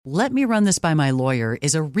"Let me run this by my lawyer"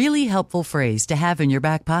 is a really helpful phrase to have in your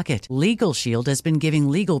back pocket. Legal Shield has been giving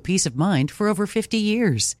legal peace of mind for over 50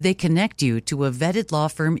 years. They connect you to a vetted law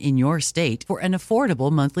firm in your state for an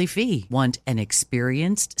affordable monthly fee. Want an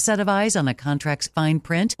experienced set of eyes on a contract's fine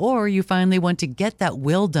print? Or you finally want to get that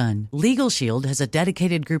will done? Legal Shield has a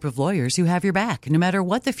dedicated group of lawyers who have your back, no matter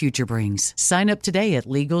what the future brings. Sign up today at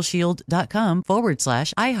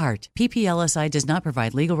LegalShield.com/iHeart. PPLSI does not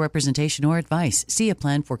provide legal representation or advice. See a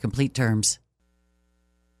plan for complete terms.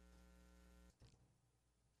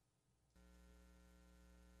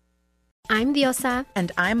 I'm Diosa.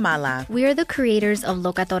 And I'm Mala. We are the creators of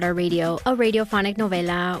Locatora Radio, a radiophonic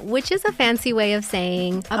novela, which is a fancy way of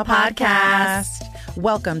saying a podcast.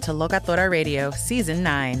 Welcome to Locatora Radio, Season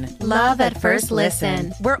 9. Love at first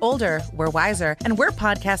listen. We're older, we're wiser, and we're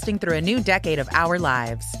podcasting through a new decade of our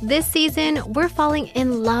lives. This season, we're falling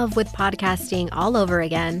in love with podcasting all over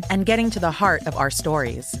again. And getting to the heart of our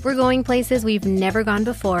stories. We're going places we've never gone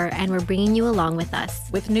before, and we're bringing you along with us.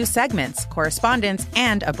 With new segments, correspondence,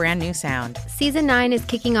 and a brand new sound. Season 9 is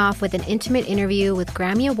kicking off with an intimate interview with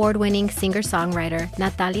Grammy Award-winning singer-songwriter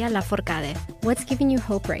Natalia Lafourcade. What's giving you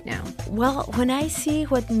hope right now? Well, when I see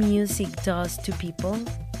what music does to people,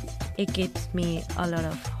 it gives me a lot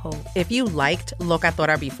of hope. If you liked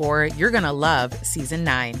Locatora before, you're going to love Season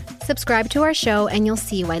 9. Subscribe to our show and you'll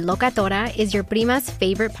see why Locatora is your prima's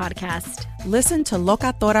favorite podcast. Listen to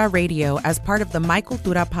Locatora Radio as part of the My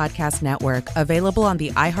Cultura Podcast Network, available on the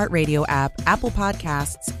iHeartRadio app, Apple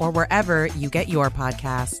Podcasts, or wherever you get your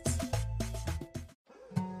podcasts.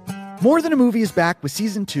 More Than a Movie is back with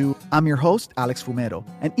Season 2. I'm your host, Alex Fumero,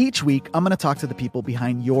 and each week I'm going to talk to the people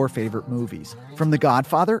behind your favorite movies. From The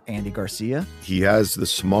Godfather, Andy Garcia. He has the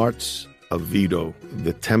smarts of Vito,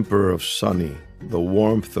 the temper of Sonny, the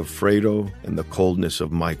warmth of Fredo, and the coldness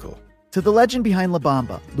of Michael. To the legend behind La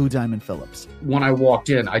Bamba, Lou Diamond Phillips. When I walked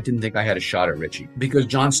in, I didn't think I had a shot at Richie because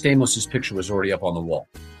John Stamos' picture was already up on the wall.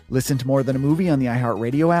 Listen to More Than a Movie on the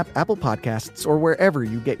iHeartRadio app, Apple Podcasts, or wherever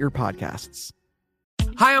you get your podcasts.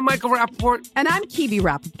 Hi, I'm Michael Rappaport. And I'm Kibi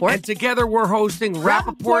Rappaport. And together we're hosting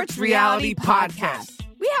Rappaport's Reality Podcast.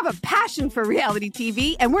 We have a passion for reality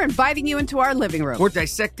TV, and we're inviting you into our living room. We're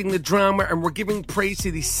dissecting the drama, and we're giving praise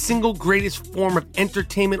to the single greatest form of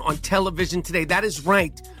entertainment on television today. That is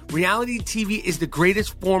right. Reality TV is the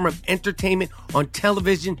greatest form of entertainment on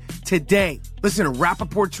television today. Listen to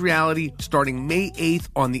Rappaport's Reality starting May 8th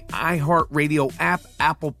on the iHeartRadio app,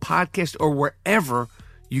 Apple Podcast, or wherever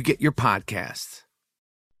you get your podcasts.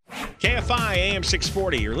 KFI AM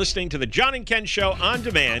 640. You're listening to the John and Ken Show on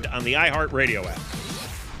demand on the iHeartRadio app.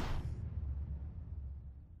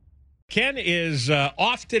 Ken is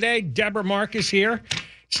off today. Deborah Mark is here.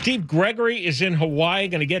 Steve Gregory is in Hawaii.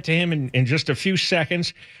 Going to get to him in just a few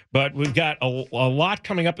seconds. But we've got a lot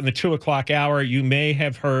coming up in the 2 o'clock hour. You may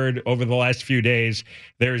have heard over the last few days,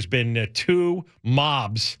 there's been two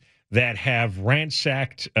mobs that have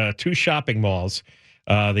ransacked two shopping malls.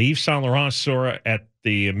 The Yves Saint Laurent store at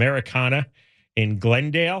the Americana in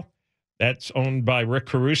Glendale. That's owned by Rick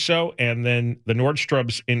Caruso. And then the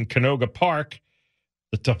Nordstroms in Canoga Park,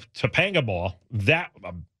 the Topanga Mall, that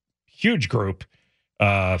huge group,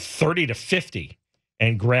 30 to 50,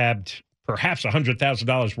 and grabbed perhaps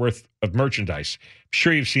 $100,000 worth of merchandise. I'm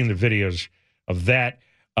sure you've seen the videos of that.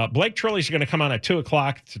 Blake Trilley's going to come on at 2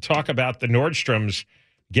 o'clock to talk about the Nordstroms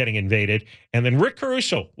getting invaded. And then Rick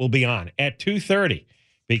Caruso will be on at 2:30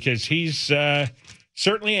 because he's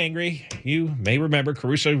certainly angry. You may remember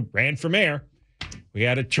Caruso ran for mayor. We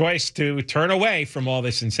had a choice to turn away from all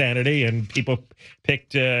this insanity, and people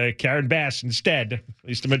picked Karen Bass instead. At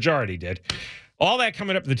least the majority did. All that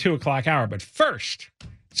coming up in the 2 o'clock hour. But first,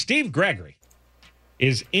 Steve Gregory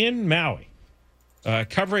is in Maui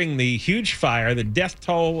covering the huge fire. The death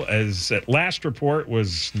toll, as at last report,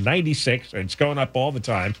 was 96. It's going up all the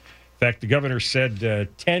time. In fact, the governor said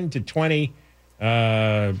 10 to 20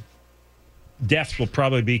 deaths will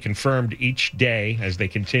probably be confirmed each day as they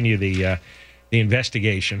continue the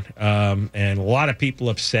investigation. And a lot of people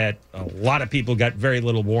upset. A lot of people got very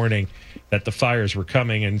little warning that the fires were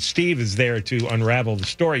coming. And Steve is there to unravel the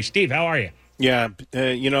story. Steve, how are you? Yeah,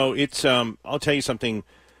 it's I'll tell you something.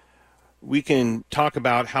 We can talk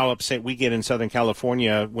about how upset we get in Southern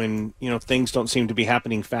California when, things don't seem to be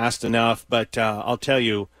happening fast enough. But I'll tell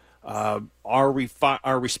you, our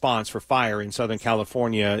response for fire in Southern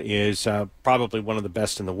California is probably one of the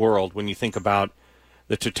best in the world when you think about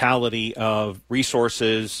the totality of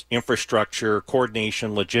resources, infrastructure,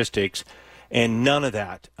 coordination, logistics, and none of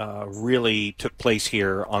that really took place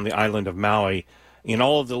here on the island of Maui. In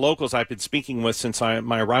all of the locals I've been speaking with since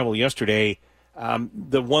my arrival yesterday,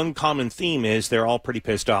 The one common theme is they're all pretty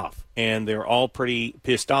pissed off, and they're all pretty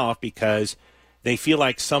pissed off because they feel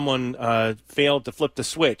like someone failed to flip the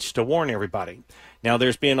switch to warn everybody. Now,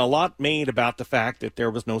 there's been a lot made about the fact that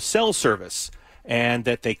there was no cell service and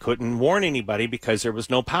that they couldn't warn anybody because there was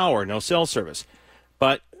no power, no cell service.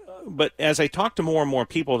 But as I talk to more and more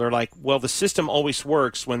people, they're like, well, the system always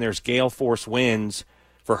works when there's gale force winds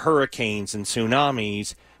for hurricanes and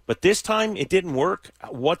tsunamis. But this time it didn't work.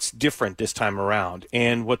 What's different this time around?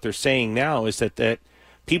 And what they're saying now is that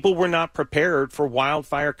people were not prepared for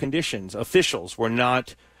wildfire conditions. Officials were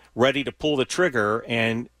not ready to pull the trigger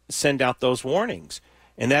and send out those warnings.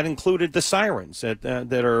 And that included the sirens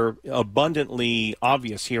that are abundantly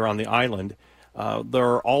obvious here on the island.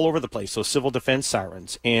 They're all over the place, so civil defense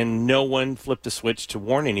sirens. And no one flipped a switch to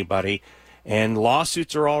warn anybody. And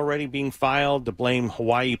lawsuits are already being filed to blame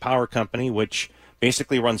Hawaii Power Company, which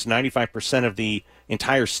basically runs 95% of the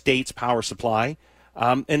entire state's power supply.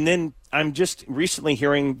 And then I'm just recently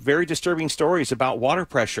hearing very disturbing stories about water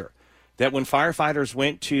pressure, that when firefighters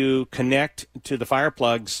went to connect to the fire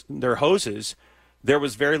plugs, their hoses, there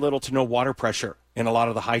was very little to no water pressure in a lot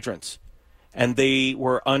of the hydrants, and they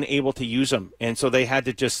were unable to use them. And so they had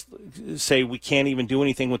to just say, we can't even do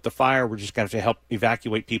anything with the fire. We're just going to have to help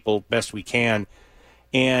evacuate people best we can.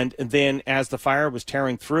 And then as the fire was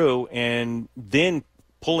tearing through and then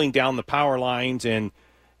pulling down the power lines and,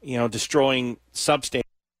 destroying substations,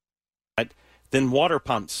 then water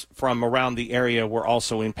pumps from around the area were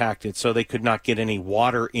also impacted. So they could not get any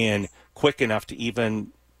water in quick enough to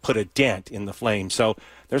even put a dent in the flame. So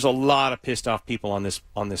there's a lot of pissed off people on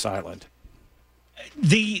this island.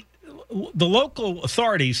 The local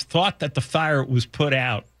authorities thought that the fire was put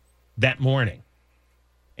out that morning,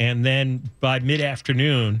 and then by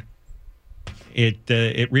mid-afternoon, it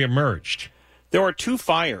reemerged. There are two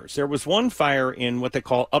fires. There was one fire in what they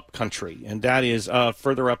call upcountry, and that is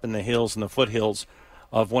further up in the hills, in the foothills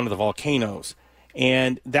of one of the volcanoes.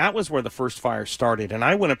 And that was where the first fire started. And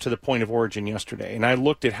I went up to the point of origin yesterday, and I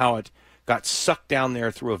looked at how it got sucked down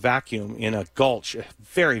there through a vacuum in a gulch, a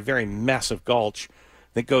very, very massive gulch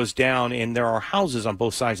that goes down, and there are houses on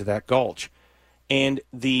both sides of that gulch. And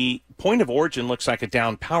the point of origin looks like a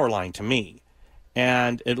down power line to me,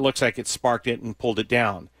 and it looks like it sparked it and pulled it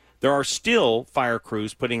down. There are still fire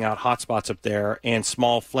crews putting out hotspots up there and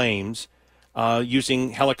small flames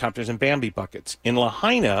using helicopters and Bambi buckets. In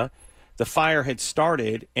Lahaina, the fire had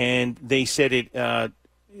started, and they said it,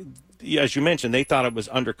 as you mentioned, they thought it was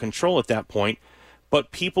under control at that point,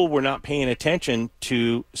 but people were not paying attention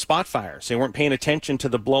to spot fires. They weren't paying attention to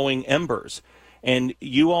the blowing embers. And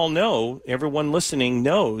you all know, everyone listening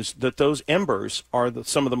knows, that those embers are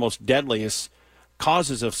some of the most deadliest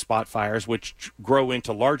causes of spot fires, which grow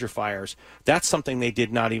into larger fires. That's something they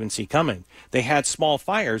did not even see coming. They had small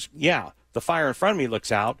fires. Yeah, the fire in front of me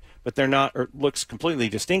looks out, but they're not, or looks completely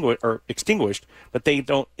extinguished, but they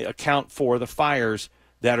don't account for the fires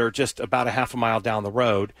that are just about a half a mile down the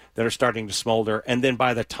road that are starting to smolder. And then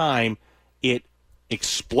by the time it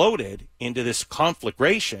exploded into this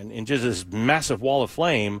conflagration, into this massive wall of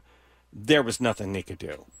flame, there was nothing they could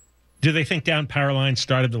do. Do they think down power lines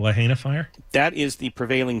started the Lahaina fire? That is the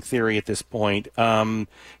prevailing theory at this point. Now,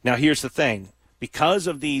 here's the thing. Because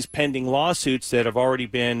of these pending lawsuits that have already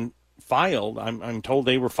been filed, I'm told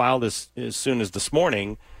they were filed as soon as this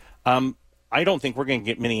morning, I don't think we're going to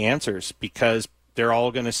get many answers, because they're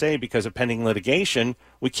all going to say, because of pending litigation,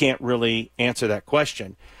 we can't really answer that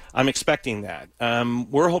question. I'm expecting that.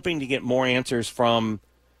 We're hoping to get more answers from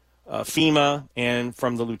FEMA and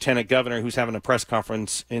from the lieutenant governor, who's having a press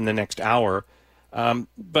conference in the next hour.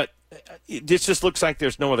 But this just looks like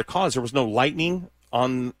there's no other cause. There was no lightning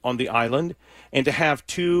on the island. And to have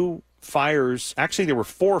two fires, actually there were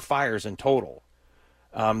 4 fires in total.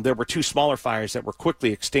 There were 2 smaller fires that were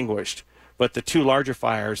quickly extinguished. But the 2 larger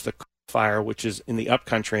fires, the fire, which is in the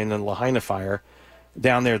upcountry, and then Lahaina fire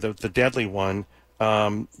down there, the deadly one,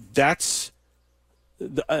 those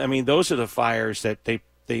are the fires that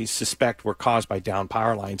they suspect were caused by down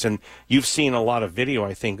power lines. And you've seen a lot of video,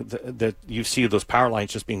 I think, that you see those power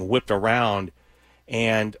lines just being whipped around.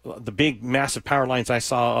 And the big, massive power lines I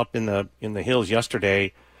saw up in the hills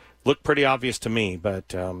yesterday look pretty obvious to me,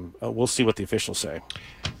 but we'll see what the officials say.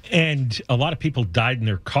 And a lot of people died in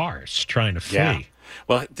their cars trying to flee. Yeah.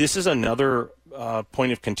 Well, this is another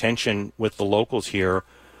point of contention with the locals here.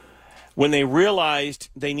 When they realized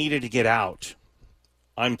they needed to get out,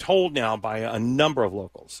 I'm told now by a number of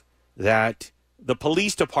locals that the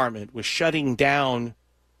police department was shutting down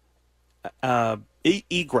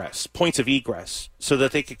points of egress, so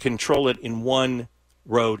that they could control it in one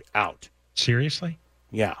road out. Seriously?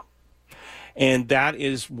 Yeah. And that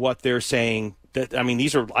is what they're saying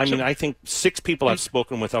I think 6 people I've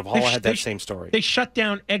spoken with have all had that same story. They shut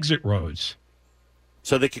down exit roads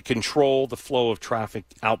so they could control the flow of traffic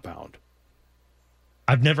outbound.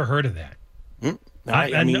 I've never heard of that.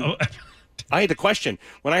 I had to question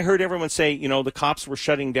when I heard everyone say, the cops were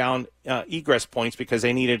shutting down egress points because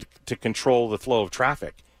they needed to control the flow of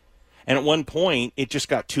traffic. And at one point, it just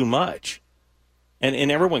got too much,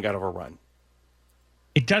 and everyone got overrun.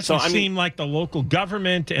 It doesn't seem like the local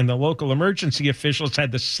government and the local emergency officials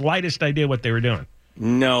had the slightest idea what they were doing.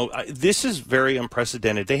 No, this is very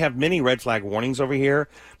unprecedented. They have many red flag warnings over here,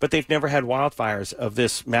 but they've never had wildfires of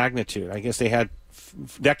this magnitude. I guess they had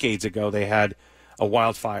decades ago, they had a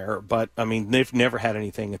wildfire, but they've never had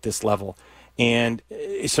anything at this level. And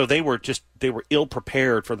so they were ill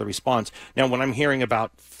prepared for the response. Now, when I'm hearing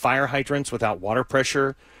about fire hydrants without water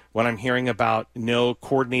pressure, when I'm hearing about no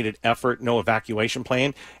coordinated effort, no evacuation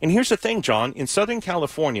plan. And here's the thing, John, in Southern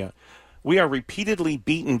California, we are repeatedly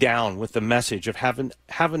beaten down with the message of have an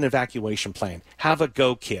evacuation plan, have a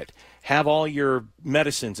go kit, have all your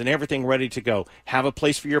medicines and everything ready to go, have a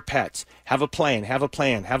place for your pets, have a plan.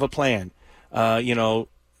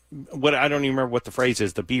 What I don't even remember what the phrase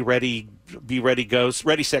is, the be ready goes,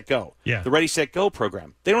 ready, set, go. Yeah. The Ready, Set, Go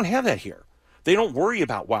program. They don't have that here. They don't worry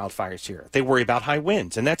about wildfires here. They worry about high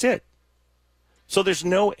winds, and that's it. So there's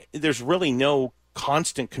really no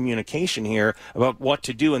constant communication here about what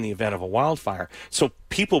to do in the event of a wildfire. So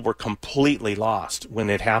people were completely lost when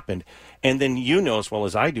it happened. And then as well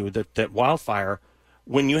as I do that wildfire,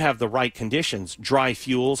 when you have the right conditions, dry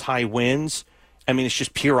fuels, high winds, it's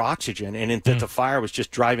just pure oxygen, and that the fire was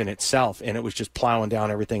just driving itself, and it was just plowing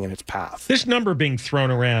down everything in its path. This number being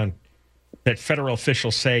thrown around that federal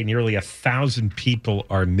officials say nearly 1,000 people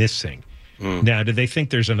are missing. Now, do they think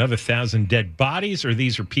there's another 1,000 dead bodies, or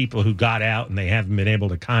these are people who got out and they haven't been able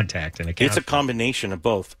to contact and account? It's a combination of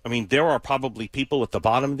both. There are probably people at the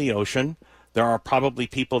bottom of the ocean. There are probably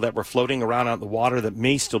people that were floating around out in the water that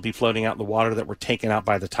may still be floating out in the water that were taken out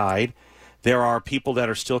by the tide. There are people that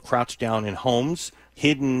are still crouched down in homes,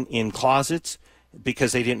 hidden in closets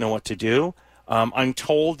because they didn't know what to do. I'm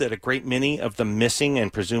told that a great many of the missing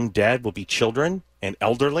and presumed dead will be children and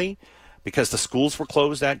elderly because the schools were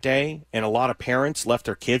closed that day, and a lot of parents left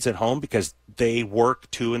their kids at home because they work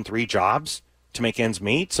 2 and 3 jobs to make ends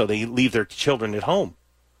meet, so they leave their children at home.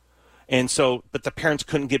 But the parents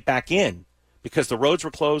couldn't get back in because the roads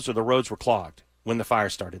were closed or the roads were clogged when the fire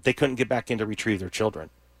started. They couldn't get back in to retrieve their children.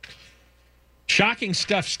 Shocking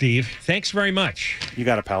stuff, Steve. Thanks very much. You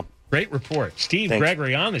got it, pal. Great report. Steve Thanks.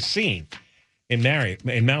 Gregory on the scene in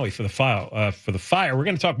Maui for the fire. We're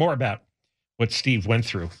going to talk more about what Steve went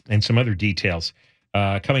through and some other details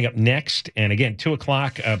coming up next. And again, 2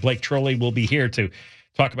 o'clock, Blake Trolley will be here to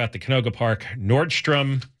talk about the Canoga Park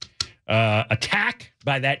Nordstrom attack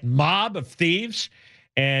by that mob of thieves.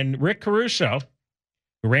 And Rick Caruso,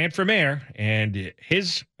 who ran for mayor, and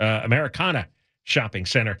his Americana shopping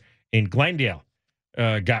center in Glendale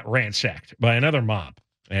got ransacked by another mob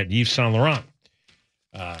at Yves Saint Laurent.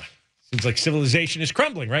 Seems like civilization is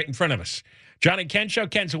crumbling right in front of us. John and Ken Show.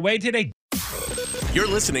 Ken's away today. You're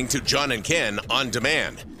listening to John and Ken on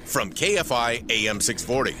demand from KFI AM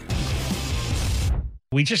 640.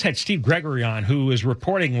 We just had Steve Gregory on, who is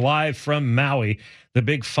reporting live from Maui, the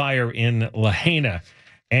big fire in Lahaina.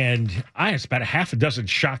 And it's about a half a dozen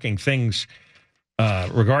shocking things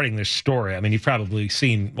regarding this story. You've probably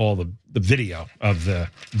seen all the video of the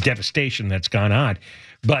devastation that's gone on.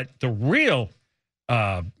 But the real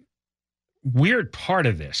weird part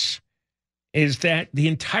of this is that the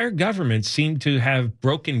entire government seemed to have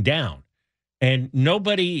broken down, and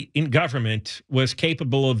nobody in government was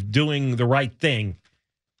capable of doing the right thing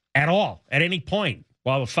at all, at any point,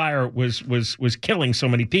 while the fire was killing so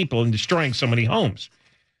many people and destroying so many homes.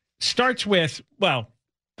 It starts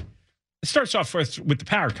off first with the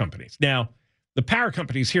power companies. Now, the power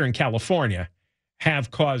companies here in California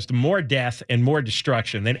have caused more death and more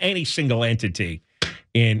destruction than any single entity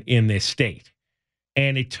in this state.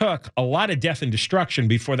 And it took a lot of death and destruction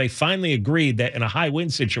before they finally agreed that in a high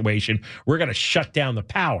wind situation, we're going to shut down the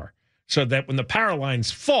power so that when the power lines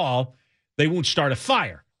fall, they won't start a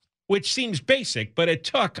fire, which seems basic, but it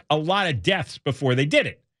took a lot of deaths before they did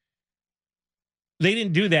it. They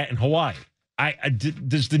didn't do that in Hawaii.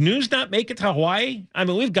 Does the news not make it to Hawaii?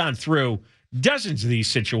 We've gone through dozens of these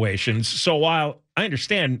situations. So while I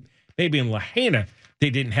understand maybe in Lahaina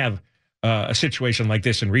they didn't have a situation like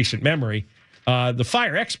this in recent memory, the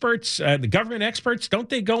fire experts, the government experts, don't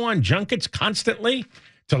they go on junkets constantly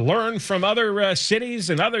to learn from other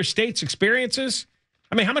cities and other states' experiences?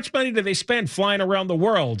 How much money do they spend flying around the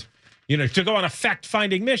world, to go on a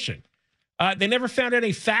fact-finding mission? They never found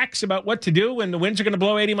any facts about what to do when the winds are going to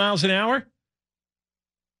blow 80 miles an hour.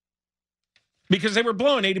 Because they were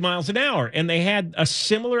blowing 80 miles an hour, and they had a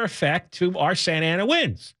similar effect to our Santa Ana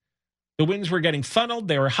winds. The winds were getting funneled.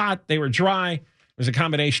 They were hot. They were dry. It was a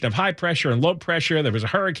combination of high pressure and low pressure. There was a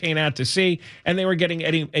hurricane out to sea, and they were getting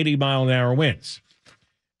 80-mile-an-hour winds.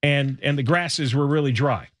 And the grasses were really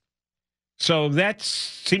dry. So that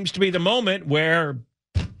seems to be the moment where,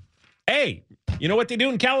 hey, you know what they do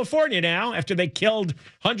in California now? After they killed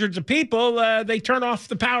hundreds of people, they turn off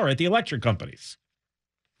the power at the electric companies.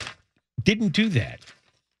 Didn't do that.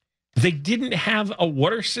 They didn't have a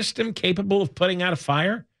water system capable of putting out a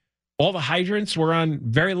fire. All the hydrants were on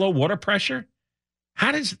very low water pressure.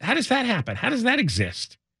 How does that happen? How does that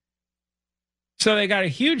exist? So they got a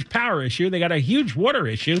huge power issue. They got a huge water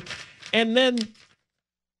issue. And then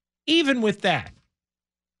even with that,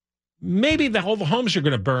 maybe the homes are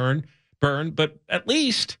going to burn, but at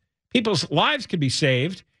least people's lives could be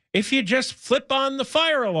saved if you just flip on the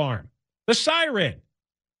fire alarm, the siren,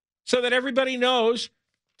 so that everybody knows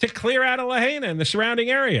to clear out of Lahaina and the surrounding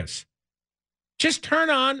areas. Just turn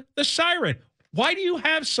on the siren. Why do you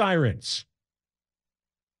have sirens?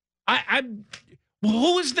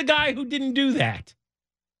 Who is the guy who didn't do that?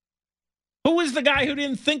 Who is the guy who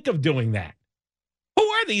didn't think of doing that? Who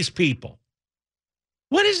are these people?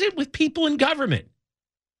 What is it with people in government?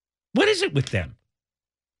 What is it with them?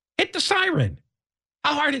 Hit the siren.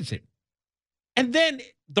 How hard is it? And then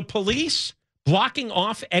the police blocking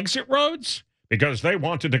off exit roads because they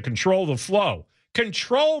wanted to control the flow.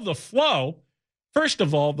 Control the flow? First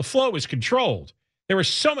of all, the flow is controlled. There were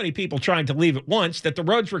so many people trying to leave at once that the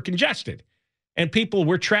roads were congested. And people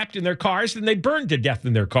were trapped in their cars and they burned to death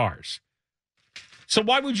in their cars. So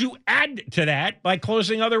why would you add to that by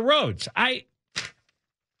closing other roads? I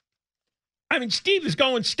mean, Steve is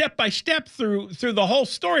going step by step through the whole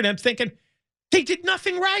story, and I'm thinking, they did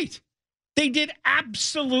nothing right. They did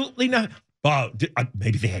absolutely nothing. Well,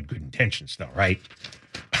 maybe they had good intentions, though, right?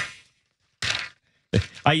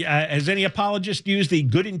 Has any apologist used the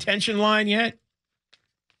good intention line yet?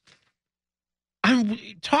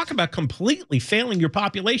 Talk about completely failing your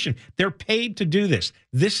population. They're paid to do this.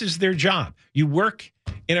 This is their job. You work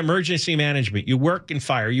in emergency management. You work in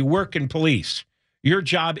fire. You work in police. Your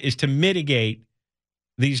job is to mitigate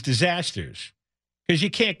these disasters because you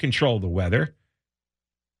can't control the weather.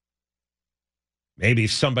 Maybe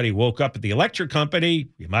if somebody woke up at the electric company,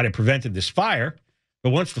 you might have prevented this fire. But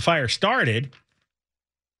once the fire started,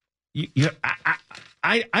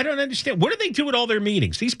 I don't understand. What do they do at all their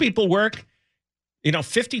meetings? These people work,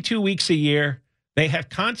 52 weeks a year. They have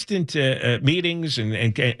constant meetings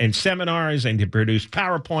and seminars, and they produce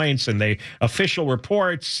PowerPoints and they official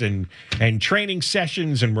reports and training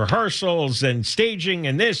sessions and rehearsals and staging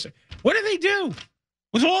and this. What do they do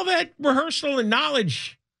with all that rehearsal and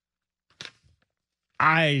knowledge?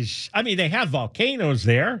 I mean, they have volcanoes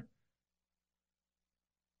there.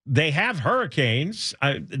 They have hurricanes.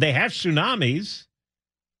 They have tsunamis.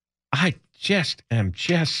 I am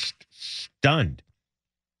stunned.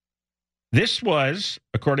 This was,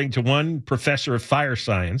 according to one professor of fire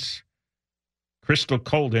science, Crystal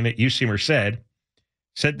Colden at UC Merced,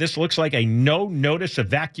 said this looks like a no-notice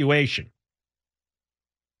evacuation,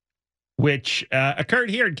 which occurred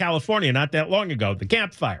here in California not that long ago, the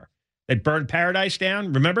Camp Fire that burned Paradise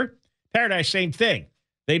down. Remember? Paradise, same thing.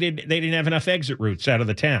 They didn't have enough exit routes out of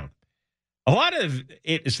the town. A lot of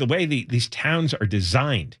it is the way these towns are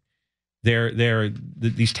designed.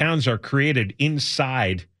 These towns are created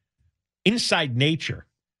inside nature,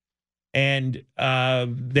 and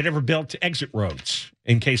they never built exit roads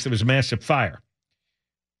in case there was a massive fire.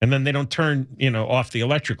 And then they don't turn, off the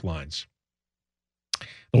electric lines.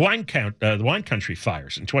 The Wine Country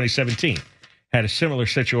fires in 2017 had a similar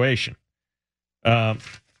situation. This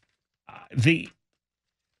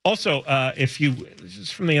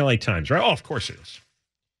is from the LA Times, right? Oh, of course it is.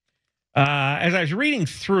 As I was reading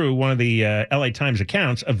through one of the LA Times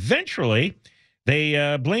accounts, eventually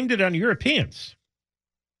they blamed it on Europeans.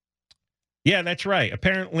 Yeah, that's right.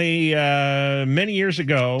 Apparently, many years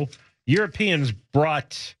ago, Europeans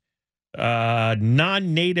brought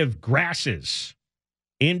non-native grasses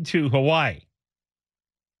into Hawaii.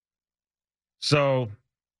 So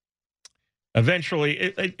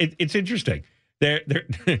eventually, it's interesting. They're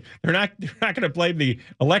not going to blame the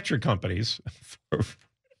electric companies for.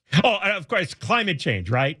 Oh, and of course, climate change,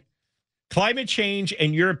 right? Climate change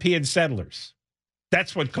and European settlers.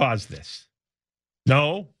 That's what caused this.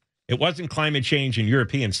 No, it wasn't climate change and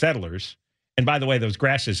European settlers. And by the way, those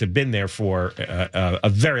grasses have been there for a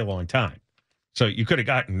very long time. So you could have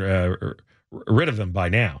gotten rid of them by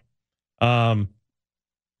now.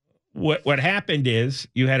 what happened is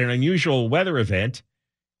you had an unusual weather event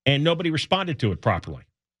and nobody responded to it properly.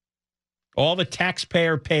 All the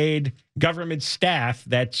taxpayer-paid government staff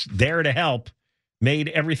that's there to help made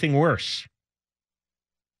everything worse.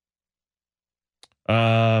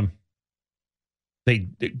 They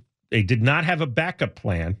did not have a backup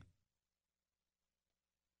plan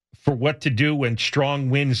for what to do when strong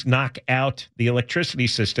winds knock out the electricity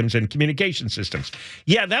systems and communication systems.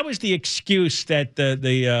 Yeah, that was the excuse that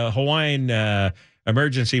the Hawaiian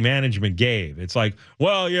emergency management gave. It's like,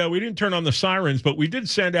 well, yeah, we didn't turn on the sirens, but we did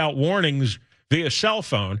send out warnings via cell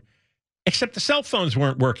phone, except the cell phones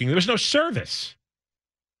weren't working. There was no service.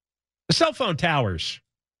 The cell phone towers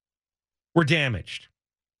were damaged.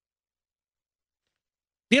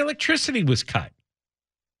 The electricity was cut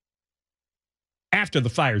after the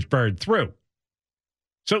fires burned through.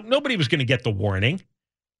 So nobody was going to get the warning.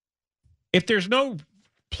 If there's no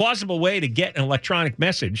plausible way to get an electronic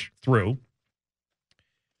message through,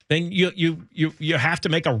 then you have to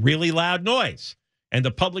make a really loud noise. And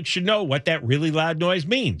the public should know what that really loud noise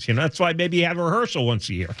means. You know, that's why maybe you have a rehearsal once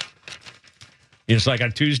a year. It's like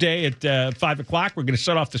on Tuesday at 5 o'clock, we're going to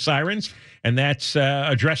set off the sirens, and that's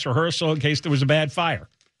a dress rehearsal in case there was a bad fire.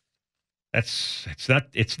 It's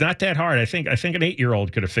not that hard. I think an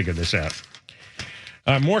 8-year-old could have figured this out.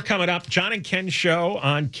 More coming up. John and Ken show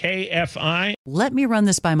on KFI. Let me run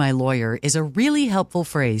this by my lawyer is a really helpful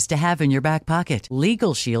phrase to have in your back pocket.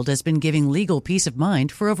 Legal Shield has been giving legal peace of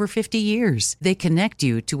mind for over 50 years. They connect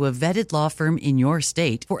you to a vetted law firm in your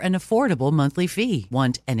state for an affordable monthly fee.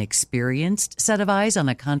 Want an experienced set of eyes on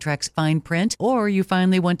a contract's fine print? Or you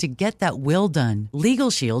finally want to get that will done?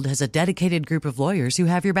 Legal Shield has a dedicated group of lawyers who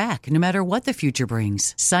have your back, no matter what the future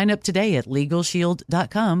brings. Sign up today at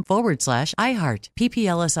LegalShield.com/iHeart.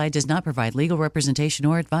 PPLSI does not provide legal representation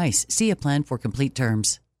or advice. See a plan for complete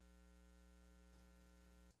terms.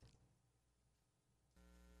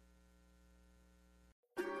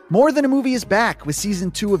 More Than a Movie is back with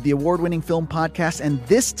Season 2 of the award-winning film podcast, and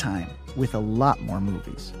this time with a lot more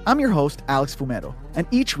movies. I'm your host, Alex Fumero, and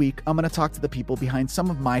each week I'm going to talk to the people behind some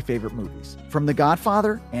of my favorite movies. From The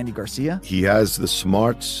Godfather, Andy Garcia. He has the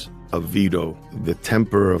smarts of Vito, the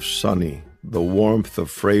temper of Sonny, the warmth of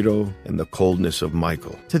Fredo, and the coldness of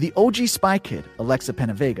Michael. To the OG Spy Kid, Alexa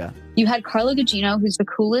Penavega. You had Carla Gugino, who's the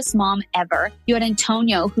coolest mom ever. You had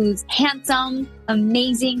Antonio, who's handsome,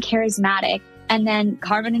 amazing, charismatic. And then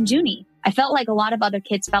Carmen and Junie. I felt like a lot of other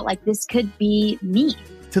kids felt like this could be me.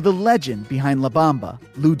 To the legend behind La Bamba,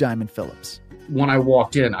 Lou Diamond Phillips. When I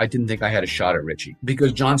walked in, I didn't think I had a shot at Richie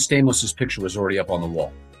because John Stamos' picture was already up on the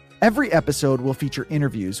wall. Every episode will feature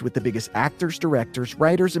interviews with the biggest actors, directors,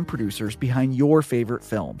 writers, and producers behind your favorite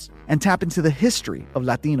films and tap into the history of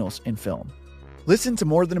Latinos in film. Listen to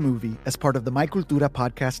More Than a Movie as part of the My Cultura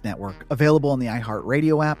Podcast Network, available on the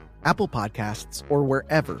iHeartRadio app, Apple Podcasts, or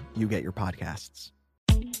wherever you get your podcasts.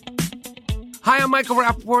 Hi, I'm Michael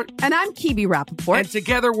Rappaport. And I'm Kibi Rappaport. And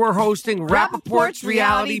together we're hosting Rappaport's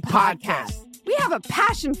Reality Podcast. We have a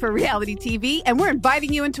passion for reality TV, and we're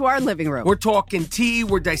inviting you into our living room. We're talking tea,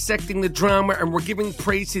 we're dissecting the drama, and we're giving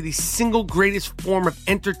praise to the single greatest form of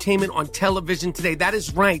entertainment on television today. That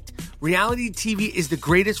is right. Reality TV is the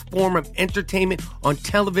greatest form of entertainment on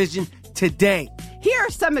television today. Here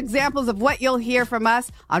are some examples of what you'll hear from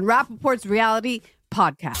us on Rappaport's Reality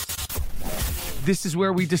Podcast. This is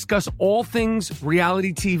where we discuss all things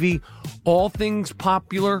reality TV, all things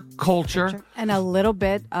popular culture. And a little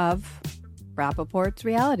bit of Rappaport's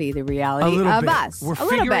reality, the reality of us. We're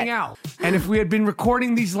figuring out. And if we had been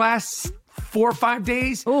recording these last 4 or 5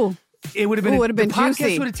 days, it would have been, the podcast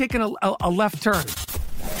juicy. Would have taken a left turn.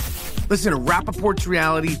 Listen to Rappaport's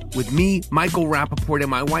Reality with me, Michael Rappaport, and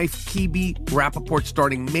my wife, Kibi Rappaport,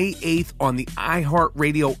 starting May 8th on the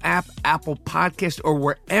iHeartRadio app, Apple Podcast, or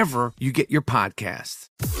wherever you get your podcasts.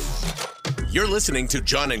 You're listening to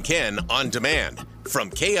John and Ken on demand from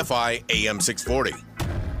KFI AM 640.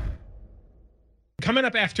 Coming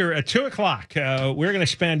up after 2 o'clock, we're going to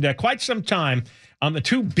spend quite some time on the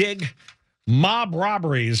two big mob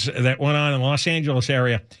robberies that went on in the Los Angeles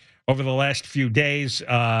area over the last few days.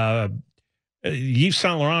 Yves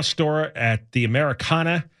Saint Laurent store at the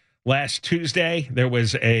Americana last Tuesday, there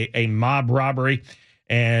was a mob robbery,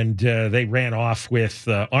 and they ran off with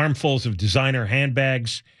armfuls of designer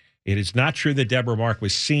handbags. It is not true that Deborah Mark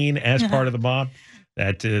was seen as part of the mob.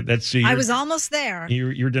 That's I was almost there.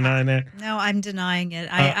 You're denying that? No, I'm denying it.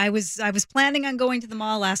 I was planning on going to the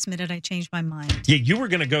mall last minute. I changed my mind. Yeah, you were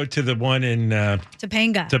going to go to the one in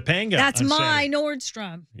Topanga. Topanga. That's my Saturday.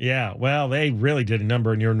 Nordstrom. Yeah, well, they really did a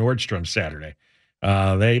number in your Nordstrom Saturday.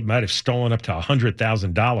 They might have stolen up to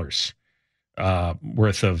 $100,000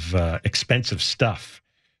 worth of expensive stuff.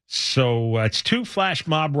 So it's 2 flash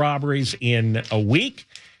mob robberies in a week.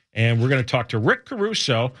 And we're going to talk to Rick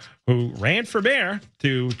Caruso, who ran for mayor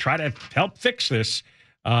to try to help fix this.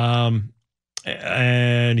 And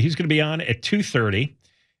he's going to be on at 2:30.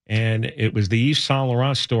 And it was the Yves Saint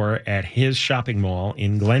Laurent store at his shopping mall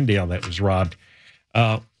in Glendale that was robbed.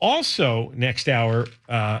 Also, next hour,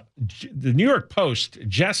 the New York Post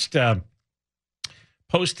just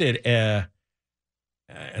posted an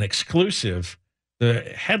exclusive. The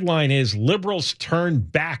headline is Liberals Turn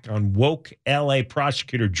Back on Woke L.A.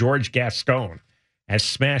 Prosecutor George Gascon as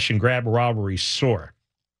smash and grab robberies soar.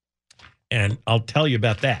 And I'll tell you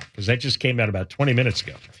about that because that just came out about 20 minutes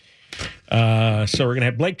ago. So we're going to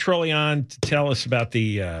have Blake Trolley on to tell us about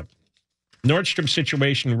the Nordstrom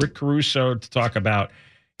situation, Rick Caruso to talk about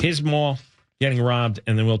his mall getting robbed,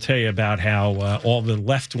 and then we'll tell you about how all the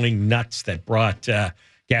left-wing nuts that brought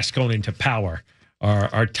Gascon into power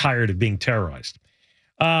are tired of being terrorized.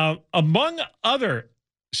 Among other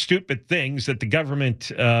stupid things that the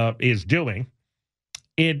government is doing,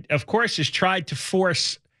 it, of course, has tried to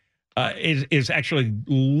force, is actually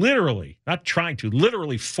literally, not trying to,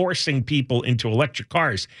 literally forcing people into electric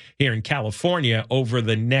cars here in California over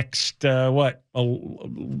the next, 11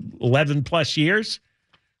 plus years.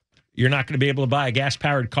 You're not going to be able to buy a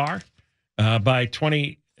gas-powered car by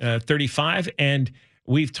 2035. And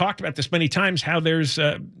we've talked about this many times, how there's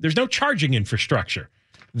no charging infrastructure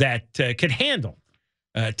that could handle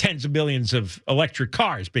tens of millions of electric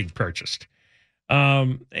cars being purchased.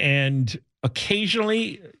 And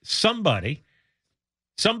occasionally somebody's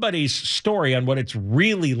story on what it's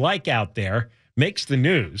really like out there makes the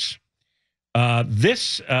news.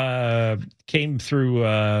 This came through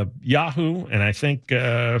Yahoo and I think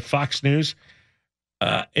Fox News.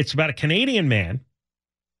 It's about a Canadian man.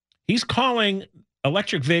 He's calling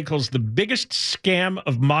electric vehicles the biggest scam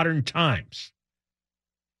of modern times.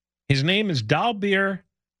 His name is Dalbir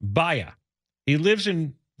Baya. He lives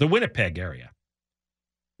in the Winnipeg area.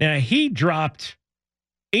 Now, he dropped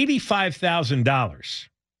 $85,000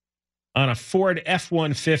 on a Ford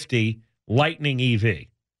F-150 Lightning EV.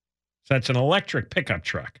 So that's an electric pickup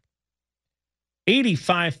truck.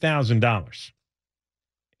 $85,000.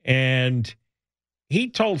 And he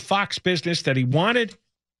told Fox Business that he wanted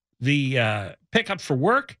the pickup for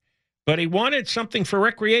work, but he wanted something for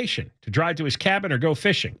recreation, to drive to his cabin or go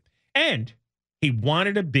fishing. And he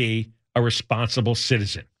wanted to be a responsible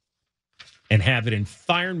citizen and have an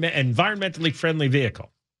environmentally friendly vehicle.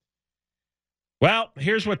 Well,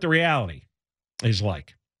 here's what the reality is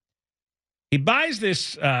like. He buys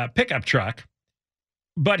this pickup truck,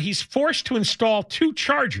 but he's forced to install 2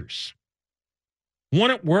 chargers, one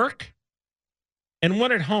at work and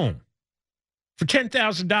one at home, for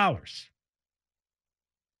 $10,000.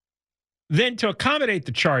 Then to accommodate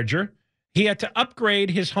the charger, he had to upgrade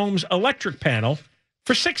his home's electric panel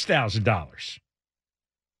for $6,000.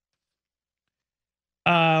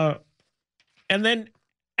 And then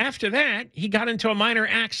after that, he got into a minor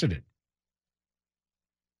accident.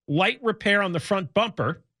 Light repair on the front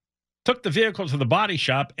bumper, took the vehicle to the body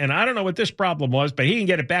shop, and I don't know what this problem was, but he didn't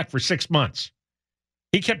get it back for 6 months.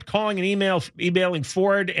 He kept calling and emailing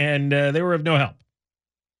Ford, and they were of no help.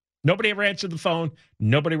 Nobody ever answered the phone.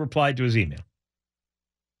 Nobody replied to his email.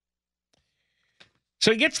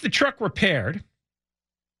 So he gets the truck repaired.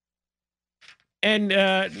 And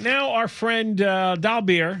now our friend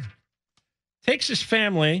Dalbir takes his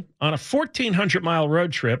family on a 1,400-mile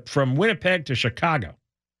road trip from Winnipeg to Chicago.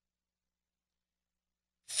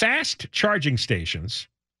 Fast charging stations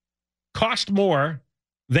cost more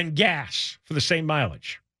than gas for the same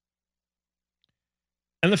mileage.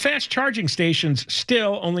 And the fast charging stations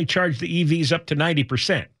still only charge the EVs up to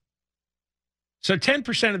 90%. So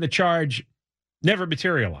 10% of the charge never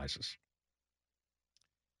materializes.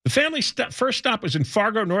 The family's first stop was in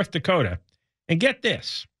Fargo, North Dakota. And get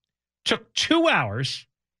this, took 2 hours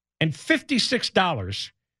and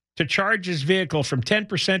 $56 to charge his vehicle from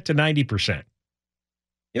 10% to 90%.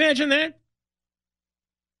 Imagine that.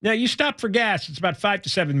 Now, you stop for gas, it's about 5 to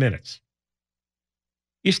 7 minutes.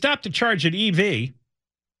 You stop to charge an EV,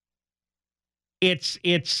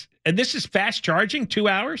 and this is fast charging, 2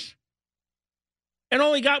 hours, and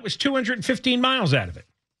all he got was 215 miles out of it.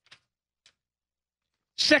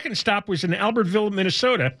 Second stop was in Albertville,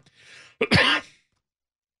 Minnesota.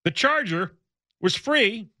 The charger was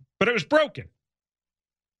free, but it was broken.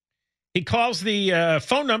 He calls the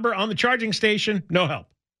phone number on the charging station, no help.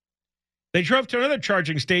 They drove to another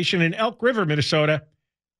charging station in Elk River, Minnesota.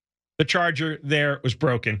 The charger there was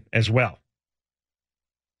broken as well.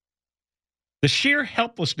 The sheer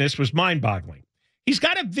helplessness was mind-boggling. He's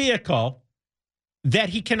got a vehicle that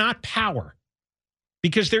he cannot power.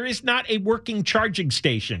 because there is not a working charging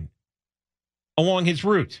station along his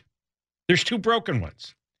route. There's 2 broken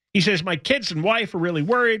ones. He says, my kids and wife were really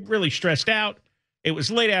worried, really stressed out. It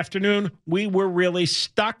was late afternoon. We were really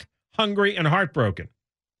stuck, hungry, and heartbroken.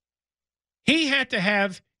 He had to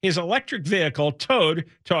have his electric vehicle towed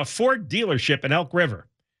to a Ford dealership in Elk River.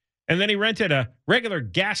 And then he rented a regular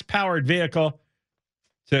gas-powered vehicle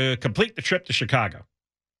to complete the trip to Chicago.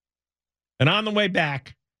 And on the way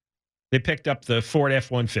back, they picked up the Ford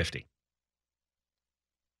F-150.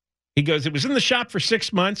 He goes, it was in the shop for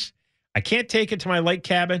 6 months. I can't take it to my lake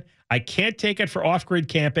cabin. I can't take it for off-grid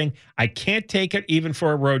camping. I can't take it even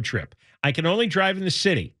for a road trip. I can only drive in the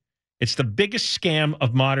city. It's the biggest scam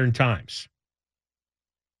of modern times.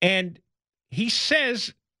 And he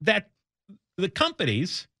says that the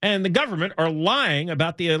companies and the government are lying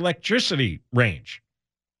about the electricity range,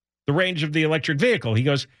 the range of the electric vehicle. He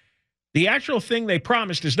goes, the actual thing they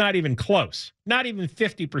promised is not even close, not even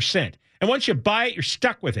 50%. And once you buy it, you're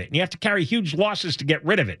stuck with it. And you have to carry huge losses to get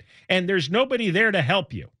rid of it. And there's nobody there to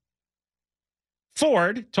help you.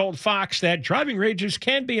 Ford told Fox that driving ranges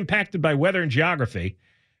can be impacted by weather and geography,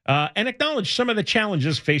 and acknowledged some of the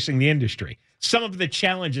challenges facing the industry. Some of the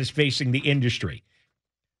challenges facing the industry.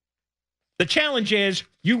 The challenge is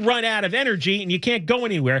you run out of energy and you can't go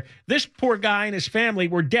anywhere. This poor guy and his family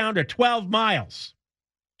were down to 12 miles.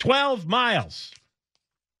 12 miles.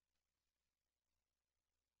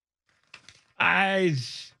 What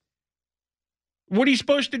are you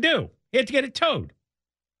supposed to do? He had to get it towed.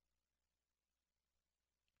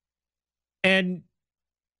 And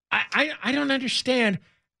I don't understand.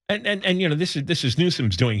 And you know, this is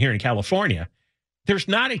Newsom's doing here in California. There's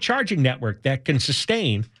not a charging network that can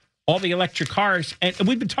sustain all the electric cars. And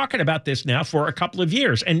we've been talking about this now for a couple of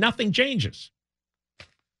years, and nothing changes.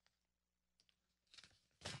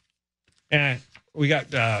 And we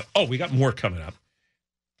got more coming up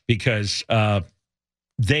because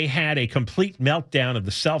they had a complete meltdown of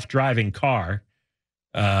the self-driving car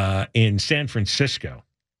in San Francisco.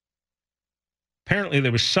 Apparently,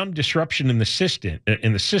 there was some disruption in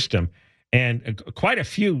the system, and quite a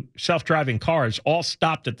few self-driving cars all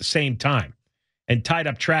stopped at the same time and tied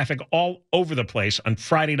up traffic all over the place on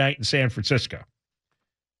Friday night in San Francisco.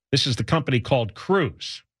 This is the company called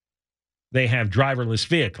Cruise. They have driverless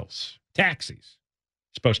vehicles, taxis.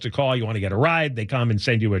 Supposed to call, you want to get a ride, they come and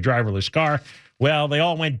send you a driverless car. Well, they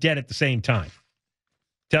all went dead at the same time.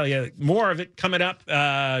 Tell you more of it coming up.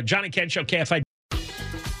 John and Ken Show, KFI.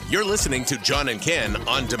 You're listening to John and Ken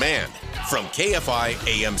on demand from KFI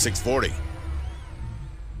AM 640.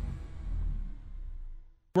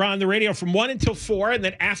 We're on the radio from 1 until 4, and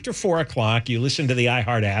then after 4 o'clock, you listen to the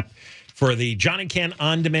iHeart app for the John and Ken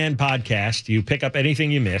On Demand podcast. You pick up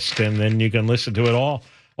anything you missed, and then you can listen to it all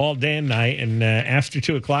day and night. And after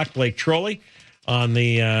 2 o'clock, Blake Trolley on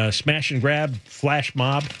the smash and grab flash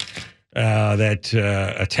mob that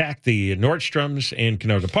attacked the Nordstroms in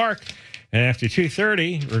Canoga Park. And after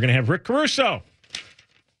 2:30, we're going to have Rick Caruso,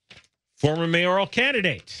 former mayoral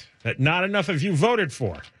candidate that not enough of you voted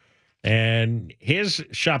for. And his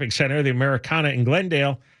shopping center, the Americana in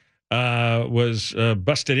Glendale, was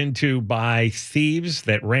busted into by thieves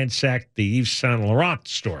that ransacked the Yves Saint Laurent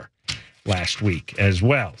store last week as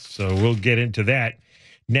well. So we'll get into that.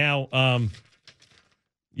 Now,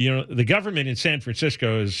 the government in San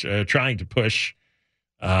Francisco is trying to push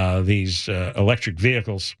these electric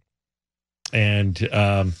vehicles. And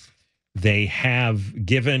they have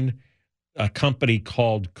given a company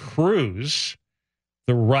called Cruise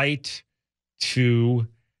the right to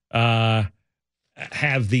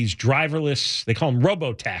have these driverless, they call them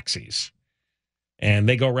robo-taxis. And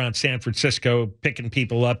they go around San Francisco picking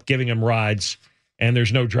people up, giving them rides, and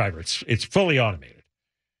there's no driver. It's fully automated.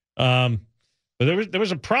 But there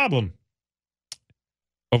was a problem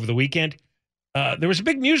over the weekend. There was a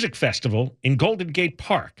big music festival in Golden Gate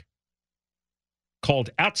Park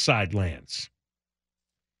called Outside Lands.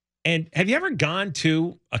 And have you ever gone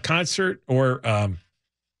to a concert or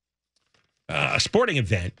a sporting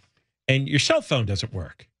event and your cell phone doesn't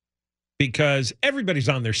work? Because everybody's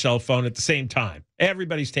on their cell phone at the same time.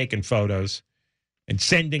 Everybody's taking photos and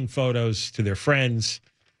sending photos to their friends,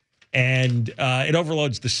 and it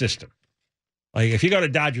overloads the system. Like if you go to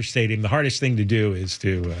Dodger Stadium, the hardest thing to do is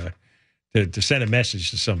to send a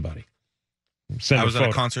message to somebody. I was at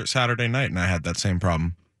a concert Saturday night, and I had that same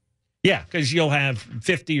problem. Yeah, because you'll have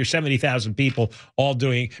 50 or 70,000 people all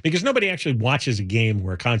doing, because nobody actually watches a game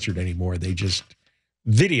or a concert anymore. They just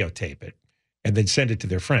videotape it and then send it to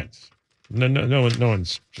their friends. No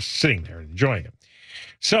one's just sitting there and enjoying it.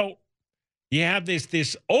 So you have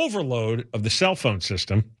this overload of the cell phone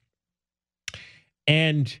system,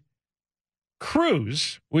 and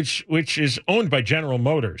Cruise, which is owned by General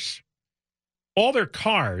Motors, all their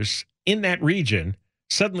cars in that region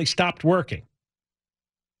suddenly stopped working.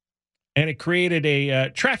 And it created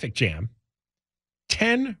a traffic jam.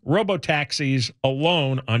 10 robotaxis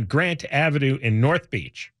alone on Grant Avenue in North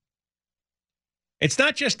Beach. It's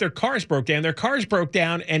not just their cars broke down. Their cars broke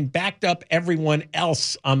down and backed up everyone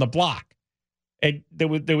else on the block. And there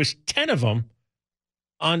was 10 of them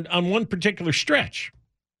on one particular stretch.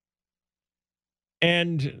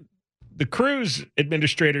 And the cruise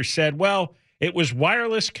administrator said, well, it was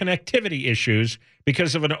wireless connectivity issues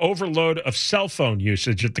because of an overload of cell phone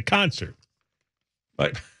usage at the concert.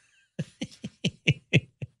 But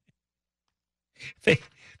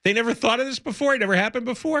they never thought of this before? It never happened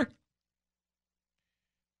before?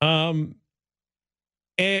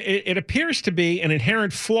 It appears to be an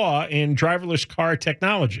inherent flaw in driverless car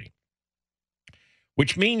technology,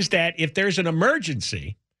 which means that if there's an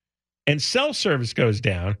emergency and cell service goes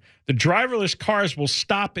down, the driverless cars will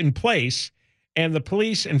stop in place and the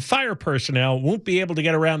police and fire personnel won't be able to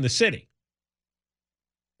get around the city.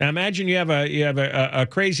 Now imagine you have a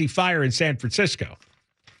crazy fire in San Francisco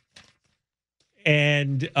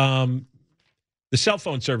and the cell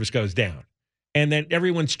phone service goes down and then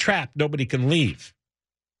everyone's trapped. Nobody can leave.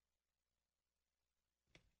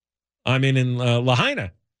 I mean, in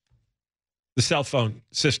Lahaina, the cell phone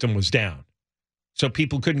system was down, so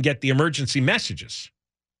people couldn't get the emergency messages.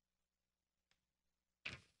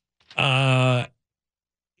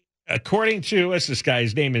 According to what's this guy?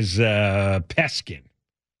 His name is Peskin.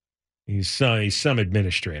 He's some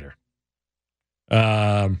administrator.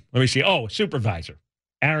 Let me see. Oh, supervisor,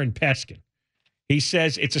 Aaron Peskin. He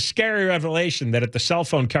says it's a scary revelation that if the cell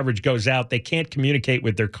phone coverage goes out, they can't communicate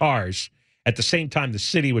with their cars. At the same time, the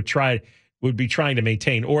city would be trying to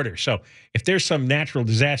maintain order. So if there's some natural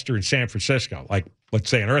disaster in San Francisco, like let's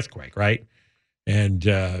say an earthquake, right? And,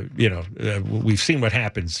 we've seen what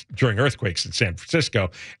happens during earthquakes in San Francisco,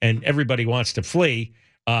 and everybody wants to flee.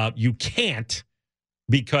 You can't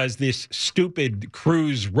because this stupid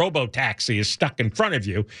cruise robo-taxi is stuck in front of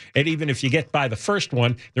you. And even if you get by the first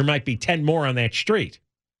one, there might be 10 more on that street.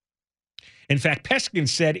 In fact, Peskin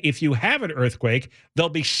said if you have an earthquake, they'll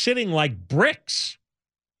be sitting like bricks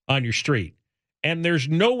on your street. And there's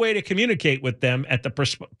no way to communicate with them at the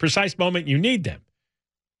precise moment you need them.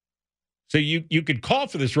 So you could call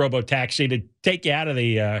for this robo-taxi to take you out of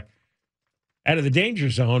the danger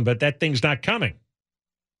zone, but that thing's not coming.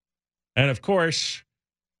 And, of course,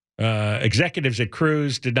 executives at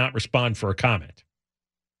Cruise did not respond for a comment.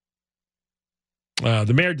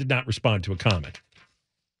 The mayor did not respond to a comment.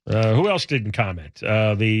 Who else didn't comment?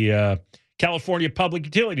 The California Public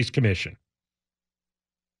Utilities Commission.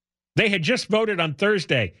 They had just voted on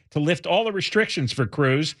Thursday to lift all the restrictions for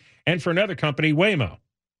Cruise and for another company, Waymo.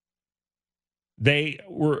 They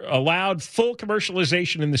were allowed full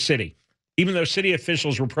commercialization in the city, even though city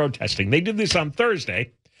officials were protesting. They did this on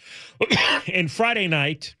Thursday. And Friday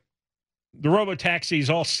night, the robo-taxis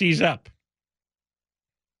all seize up.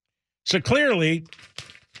 So clearly,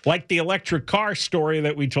 like the electric car story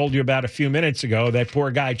that we told you about a few minutes ago, that poor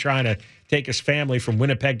guy trying to take his family from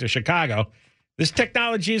Winnipeg to Chicago, this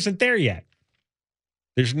technology isn't there yet.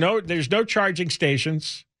 There's no charging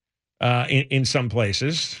stations in some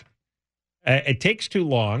places. It takes too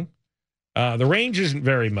long. The range isn't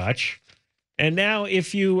very much. And now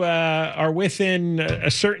if you are within a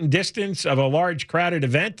certain distance of a large crowded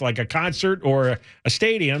event, like a concert or a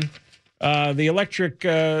stadium, the electric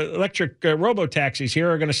robo-taxis here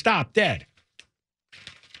are going to stop dead.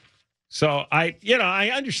 So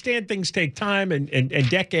I understand things take time and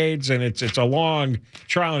decades, and it's a long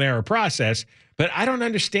trial and error process, but I don't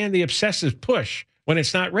understand the obsessive push when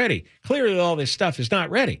it's not ready. Clearly, all this stuff is not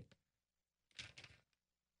ready.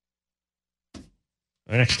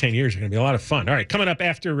 The next 10 years are going to be a lot of fun. All right, coming up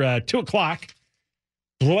after 2 o'clock,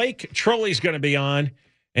 Blake Trolley's going to be on,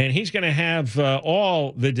 and he's going to have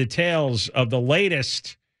all the details of the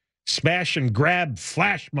latest smash and grab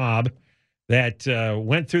flash mob that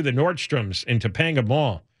went through the Nordstroms in Topanga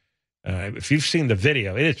Mall. If you've seen the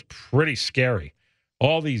video, it is pretty scary.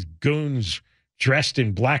 All these goons dressed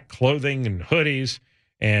in black clothing and hoodies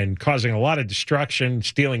and causing a lot of destruction,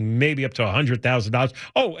 stealing maybe up to $100,000.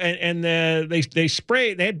 Oh, and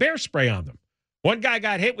they had bear spray on them. One guy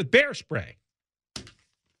got hit with bear spray.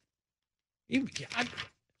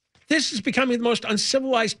 This is becoming the most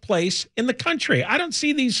uncivilized place in the country. I don't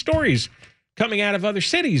see these stories coming out of other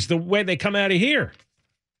cities the way they come out of here.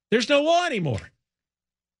 There's no law anymore.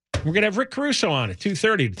 We're going to have Rick Caruso on at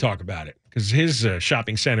 2:30 to talk about it because his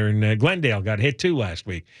shopping center in Glendale got hit too last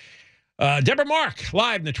week. Deborah Mark,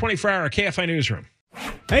 live in the 24-hour KFI newsroom.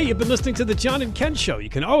 Hey, you've been listening to the John and Ken Show. You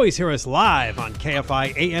can always hear us live on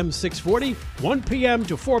KFI AM 640, 1 p.m.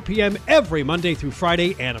 to 4 p.m. every Monday through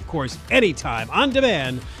Friday, and of course, anytime on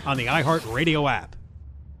demand on the iHeartRadio app.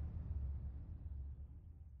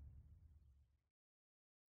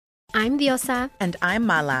 I'm Diosa. And I'm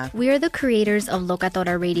Mala. We are the creators of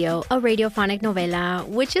Locatora Radio, a radiophonic novela,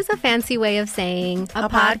 which is a fancy way of saying a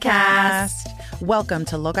podcast. Welcome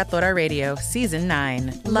to Locatora Radio, Season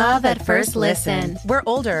 9. Love at first listen. We're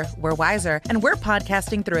older, we're wiser, and we're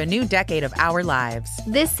podcasting through a new decade of our lives.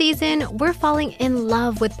 This season, we're falling in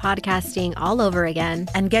love with podcasting all over again.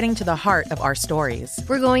 And getting to the heart of our stories.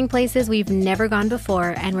 We're going places we've never gone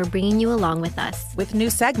before, and we're bringing you along with us. With new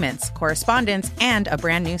segments, correspondence, and a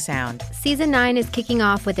brand new sound. Season 9 is kicking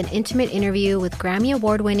off with an intimate interview with Grammy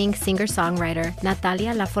Award-winning singer-songwriter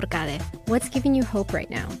Natalia Lafourcade. What's giving you hope right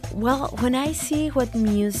now? Well, when I see what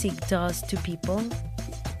music does to people,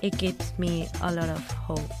 it gives me a lot of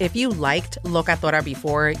hope. If you liked Locatora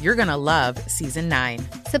before, you're going to love Season 9.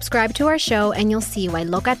 Subscribe to our show and you'll see why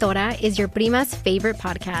Locatora is your prima's favorite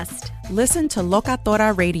podcast. Listen to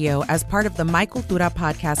Locatora Radio as part of the My Cultura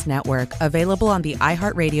Podcast Network, available on the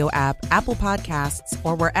iHeartRadio app, Apple Podcasts,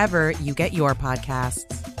 or wherever you get your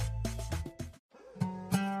podcasts.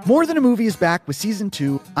 More Than a Movie is back with Season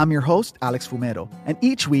 2. I'm your host, Alex Fumero, and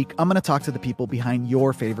each week I'm going to talk to the people behind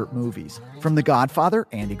your favorite movies. From The Godfather,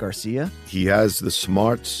 Andy Garcia. He has the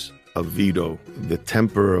smarts of Vito, the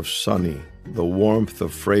temper of Sonny, the warmth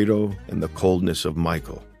of Fredo, and the coldness of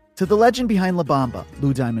Michael. To the legend behind La Bamba,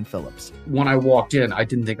 Lou Diamond Phillips. When I walked in, I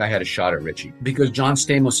didn't think I had a shot at Richie because John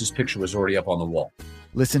Stamos' picture was already up on the wall.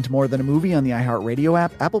 Listen to More Than a Movie on the iHeartRadio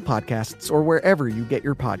app, Apple Podcasts, or wherever you get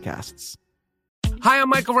your podcasts. Hi, I'm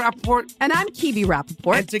Michael Rappaport. And I'm Kibi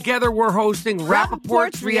Rappaport. And together we're hosting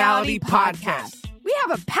Rappaport's Reality Podcast. We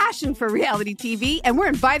have a passion for reality TV, and we're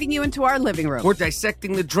inviting you into our living room. We're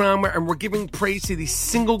dissecting the drama, and we're giving praise to the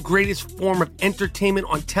single greatest form of entertainment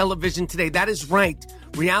on television today. That is right.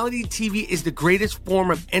 Reality TV is the greatest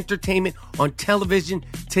form of entertainment on television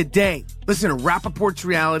today. Listen to Rappaport's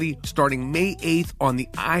Reality starting May 8th on the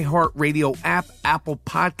iHeartRadio app, Apple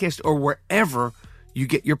Podcast, or wherever you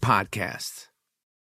get your podcasts.